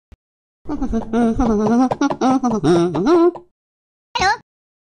Question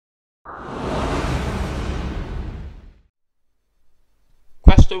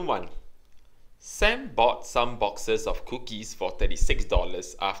 1. Sam bought some boxes of cookies for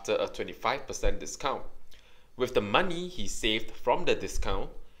 $36 after a 25% discount. With the money he saved from the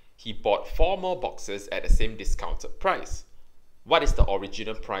discount, he bought 4 more boxes at the same discounted price. What is the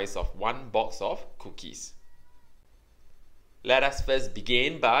original price of one box of cookies? Let us first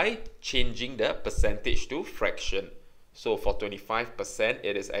begin by changing the percentage to fraction. So for 25%,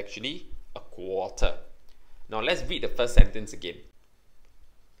 it is actually a quarter. Now let's read the first sentence again.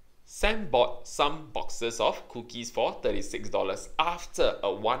 Sam bought some boxes of cookies for $36 after a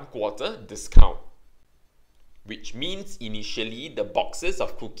 1/4 discount, which means initially the boxes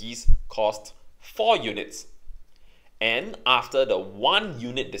of cookies cost 4 units. And after the 1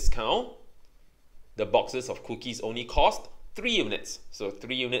 unit discount, the boxes of cookies only cost 3 units. So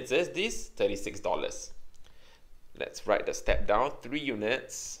 3 units is this $36. Let's write the step down. 3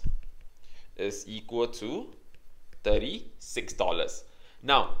 units is equal to $36.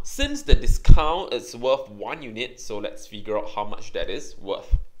 Now, since the discount is worth 1 unit, so let's figure out how much that is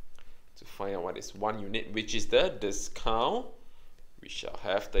worth. To find out what is 1 unit, which is the discount, we shall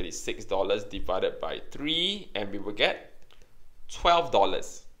have $36 divided by 3, and we will get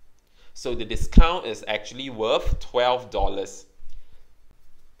 $12. So the discount is actually worth $12.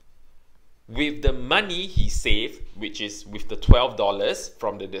 With the money he saved, which is with the $12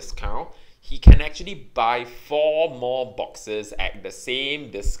 from the discount, he can actually buy 4 more boxes at the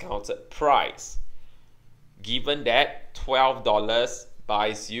same discounted price. Given that $12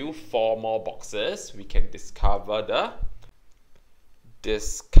 buys you 4 more boxes, we can discover the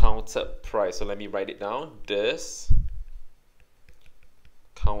discounted price. So let me write it down. Discounted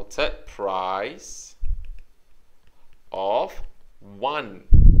price of 1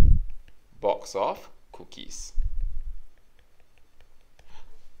 box of cookies.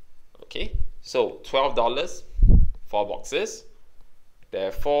 Okay, so $12, 4 boxes.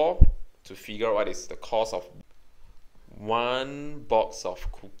 Therefore, to figure out what is the cost of 1 box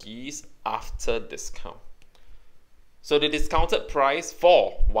of cookies after discount. So the discounted price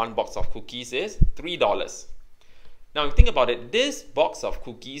for 1 box of cookies is $3. Now, you think about it, this box of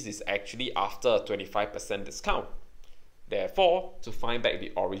cookies is actually after a 25% discount. Therefore, to find back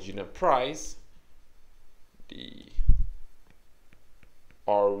the original price, the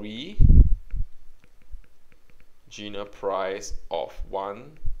original price of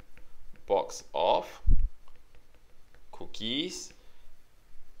 1 box of cookies,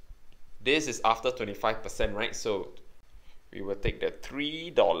 this is after 25%, right? So we will take the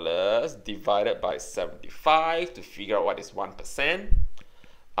 $3 divided by 75 to figure out what is 1%.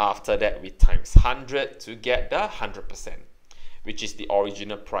 After that, we times 100 to get the 100%, which is the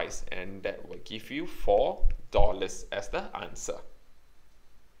original price, and that will give you $4 as the answer.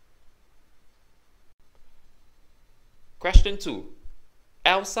 Question 2.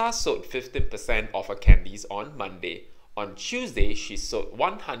 Elsa sold 15% of her candies on Monday. On Tuesday, she sold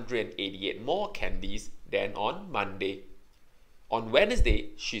 188 more candies than on Monday. On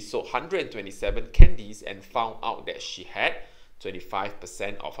Wednesday, she sold 127 candies and found out that she had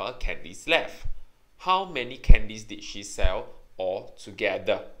 25% of her candies left. How many candies did she sell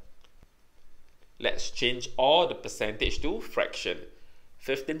altogether? Let's change all the percentage to fraction.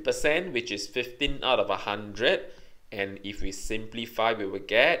 15%, which is 15 out of 100. And if we simplify, we will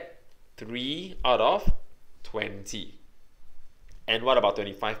get 3 out of 20. And what about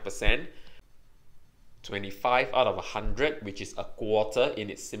 25%? 25 out of 100, which is a quarter in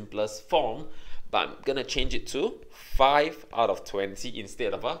its simplest form. But I'm going to change it to 5 out of 20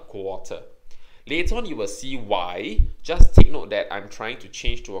 instead of a quarter. Later on, you will see why. Just take note that I'm trying to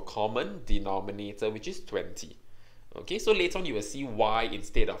change to a common denominator, which is 20. Okay, so later on you will see why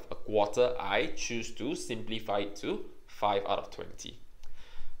instead of a quarter, I choose to simplify it to 5 out of 20.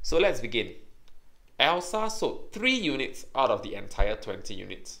 So let's begin. Elsa sold 3 units out of the entire 20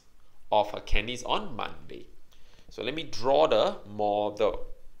 units of her candies on Monday. So let me draw the model.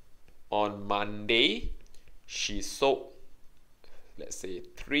 On Monday, she sold, let's say,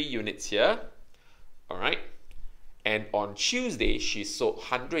 3 units here. Alright. And on Tuesday, she sold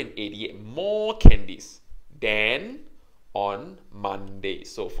 188 more candies than on Monday.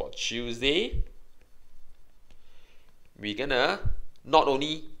 So for Tuesday, we're gonna, not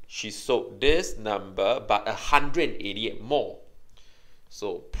only she sold this number, but 188 more.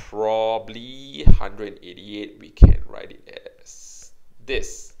 So probably 188, we can write it as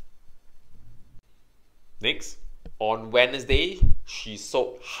this. Next, on Wednesday, she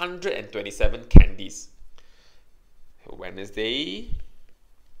sold 127 candies. Wednesday,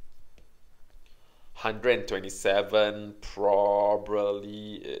 127,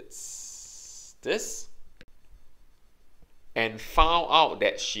 probably it's this. And found out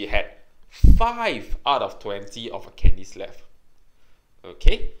that she had 5 out of 20 of her candies left.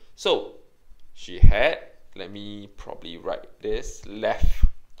 Okay, so she had, let me probably write this, left.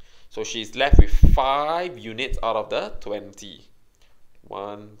 So she's left with 5 units out of the 20.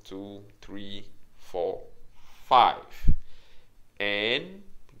 1, 2, 3, 4, 5. And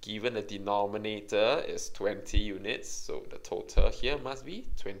given the denominator is 20 units, so the total here must be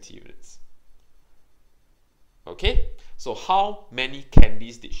 20 units. Okay, so how many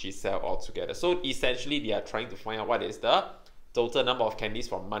candies did she sell altogether? So essentially they are trying to find out what is the total number of candies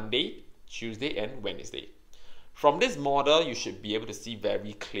from Monday, Tuesday and Wednesday. From this model, you should be able to see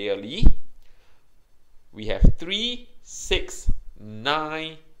very clearly we have 3, 6,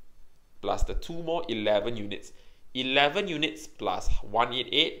 9 plus the 2 more 11 units. 11 units plus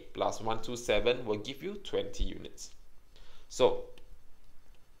 188 plus 127 will give you 20 units. So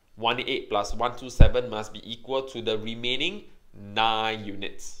 188 plus 127 must be equal to the remaining 9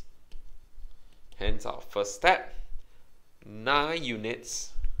 units. Hence our first step, 9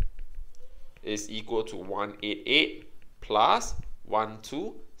 units is equal to 188 plus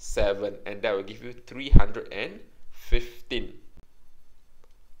 127, and that will give you 315.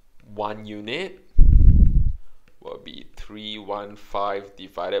 1 unit will be 315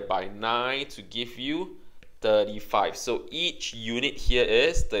 divided by 9 to give you 35. So each unit here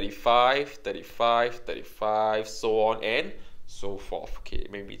is 35, 35, 35, so on and so forth. Okay,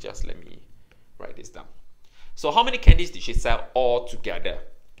 maybe just let me write this down. So how many candies did she sell all together?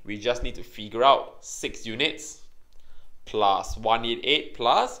 We just need to figure out 6 units plus 188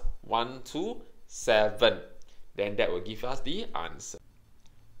 plus 127. Then that will give us the answer.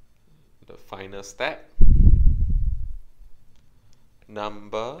 The final step.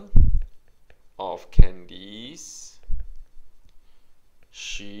 Number of candies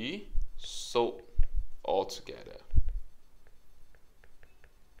she sold altogether.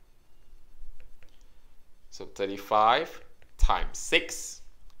 So 35 times 6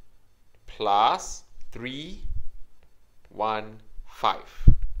 plus 315,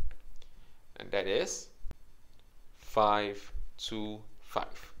 and that is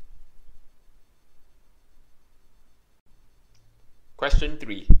 525. Question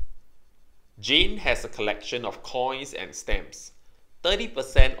 3. Jane has a collection of coins and stamps.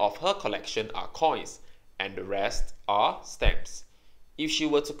 30% of her collection are coins and the rest are stamps. If she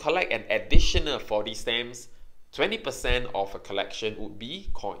were to collect an additional 40 stamps, 20% of her collection would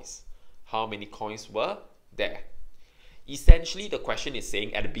be coins. How many coins were there? Essentially, the question is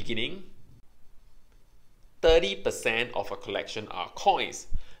saying at the beginning, 30% of her collection are coins.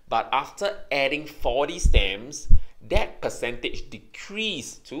 But after adding 40 stamps, that percentage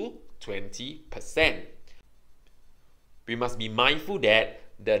decreased to 20%. We must be mindful that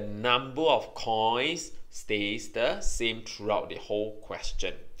the number of coins stays the same throughout the whole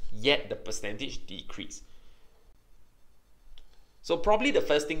question, yet the percentage decreased. So probably the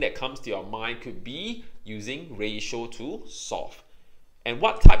first thing that comes to your mind could be using ratio to solve. And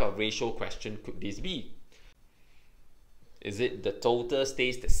what type of ratio question could this be? Is it the total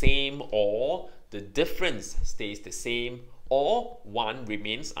stays the same, or the difference stays the same, or one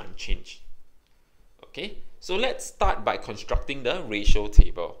remains unchanged? Okay, so let's start by constructing the ratio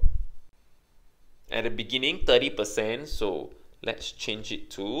table. At the beginning, 30%, so let's change it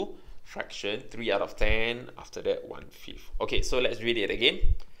to fraction 3 out of 10, after that 1/5. Okay, so let's read it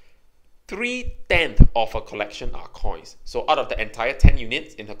again. 3/10 of her collection are coins. So out of the entire 10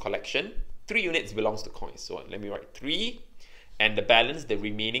 units in her collection, 3 units belongs to coins. So let me write 3, and the balance, the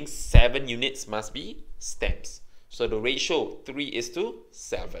remaining 7 units must be stamps. So the ratio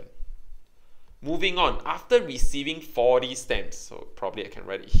 3:7. Moving on, after receiving 40 stamps, so probably I can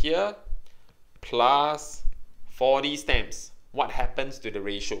write it here, plus 40 stamps, what happens to the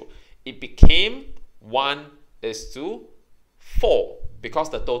ratio? It became 1:4 because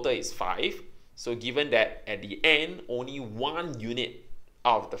the total is 5. So given that at the end, only 1 unit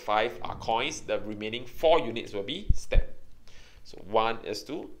out of the 5 are coins, the remaining 4 units will be stamp. So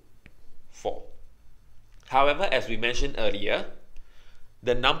 1:4. However, as we mentioned earlier,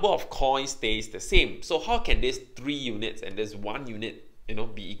 the number of coins stays the same. So how can this 3 units and this 1 unit,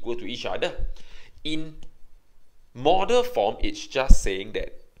 be equal to each other? In model form, it's just saying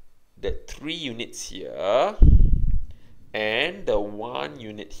that the 3 units here and the 1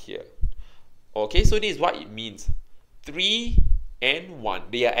 unit here. Okay, so this is what it means. 3 and 1,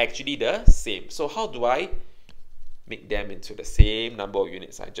 they are actually the same. So how do I make them into the same number of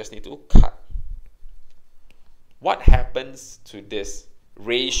units? I just need to cut. What happens to this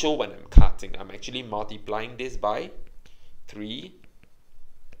ratio when I'm cutting. I'm actually multiplying this by 3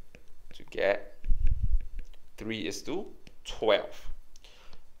 to get 3:12.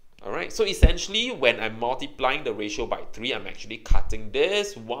 Alright, so essentially when I'm multiplying the ratio by 3, I'm actually cutting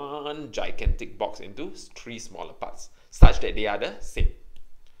this one gigantic box into 3 smaller parts, such that they are the same.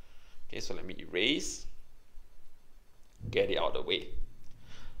 Okay, so let me erase, get it out of the way.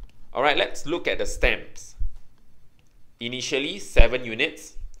 Alright, let's look at the stamps. Initially 7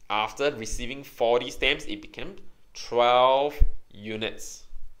 units. After receiving 40 stamps, it became 12 units.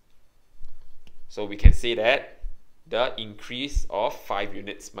 So we can say that the increase of 5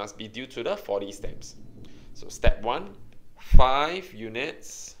 units must be due to the 40 stamps. So step 1, 5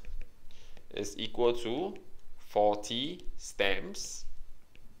 units is equal to 40 stamps.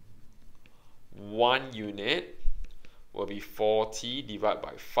 1 unit will be 40 divided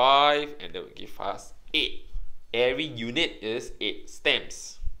by 5, and that will give us 8. Every unit is 8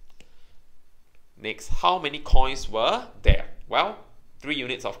 stamps. Next, how many coins were there? Well, 3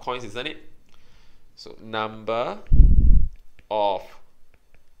 units of coins, isn't it? So number of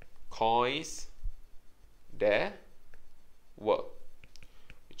coins there were,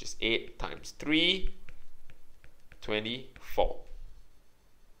 which is 8 times 3, 24.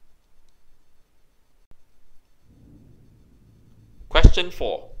 Question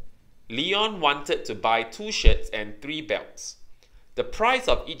 4. Leon wanted to buy 2 shirts and 3 belts. The price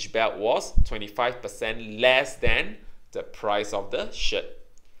of each belt was 25% less than the price of the shirt.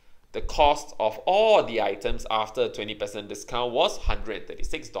 The cost of all the items after a 20% discount was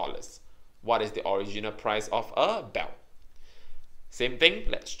 $136. What is the original price of a belt? Same thing,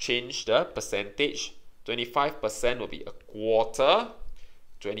 let's change the percentage. 25% will be a quarter,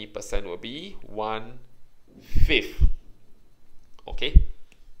 20% will be 1/5. Okay,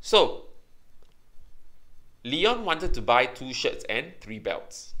 so Leon wanted to buy 2 shirts and 3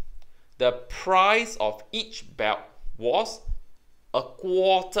 belts. The price of each belt was a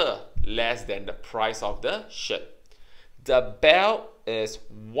quarter less than the price of the shirt. The belt is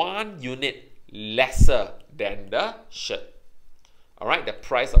 1 unit lesser than the shirt. Alright, the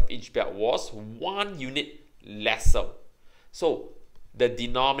price of each belt was 1 unit lesser. So the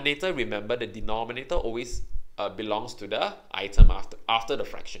denominator, remember the denominator always belongs to the item after the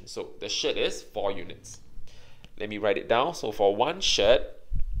fraction. So the shirt is 4 units. Let me write it down. So for 1 shirt,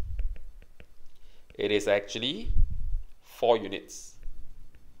 it is actually 4 units.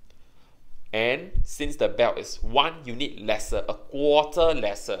 And since the belt is 1 unit lesser, a quarter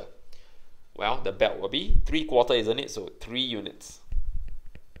lesser, well, the belt will be 3/4, isn't it? So 3 units.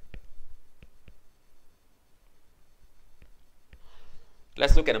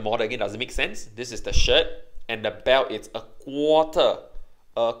 Let's look at the model again. Does it make sense? This is the shirt, and the belt is a quarter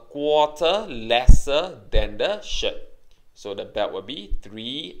lesser than the shirt. So the belt will be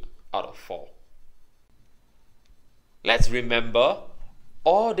 3 out of 4. Let's remember,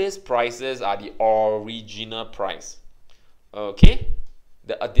 all these prices are the original price. Okay,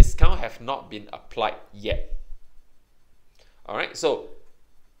 a discount have not been applied yet. Alright, so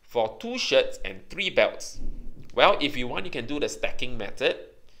for 2 shirts and 3 belts, well, if you want, you can do the stacking method.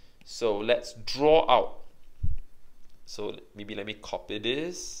 So let's draw out. So maybe let me copy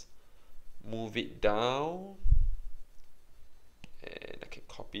this, move it down, and I can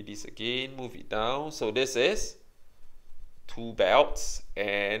copy this again, move it down. So this is 2 belts,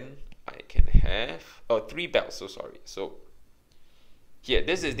 and I can have 3 belts, so sorry. So here,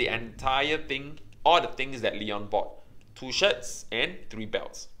 this is the entire thing, all the things that Leon bought. 2 shirts and 3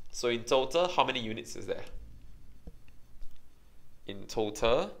 belts. So in total, how many units is there? In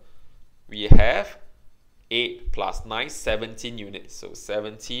total, we have 8 plus 9, 17 units. So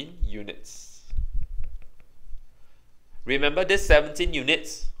 17 units. Remember this 17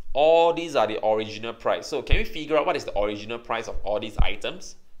 units, all these are the original price. So can we figure out what is the original price of all these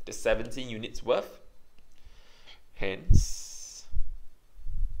items? The 17 units worth. Hence,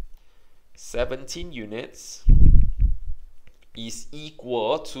 17 units is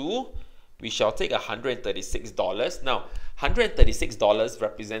equal to, we shall take $136. Now, $136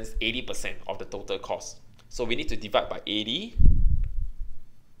 represents 80% of the total cost. So we need to divide by 80.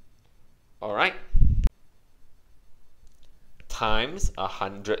 Alright. Times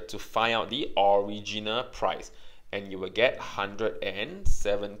 100 to find out the original price. And you will get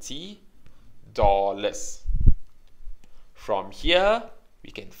 $170. From here,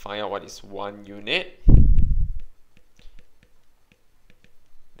 we can find out what is 1 unit.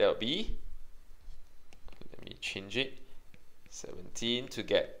 That will be, let me change it, 17 to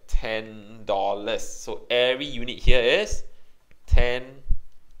get $10. So every unit here is 10,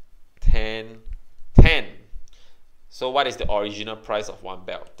 10, 10. So what is the original price of one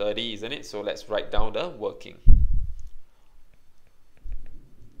belt? 30, isn't it? So let's write down the working.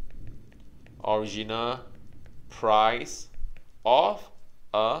 Original price of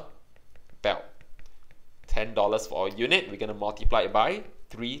a belt. $10 for a unit. We're going to multiply it by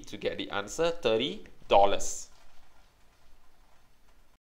 3 to get the answer, $30.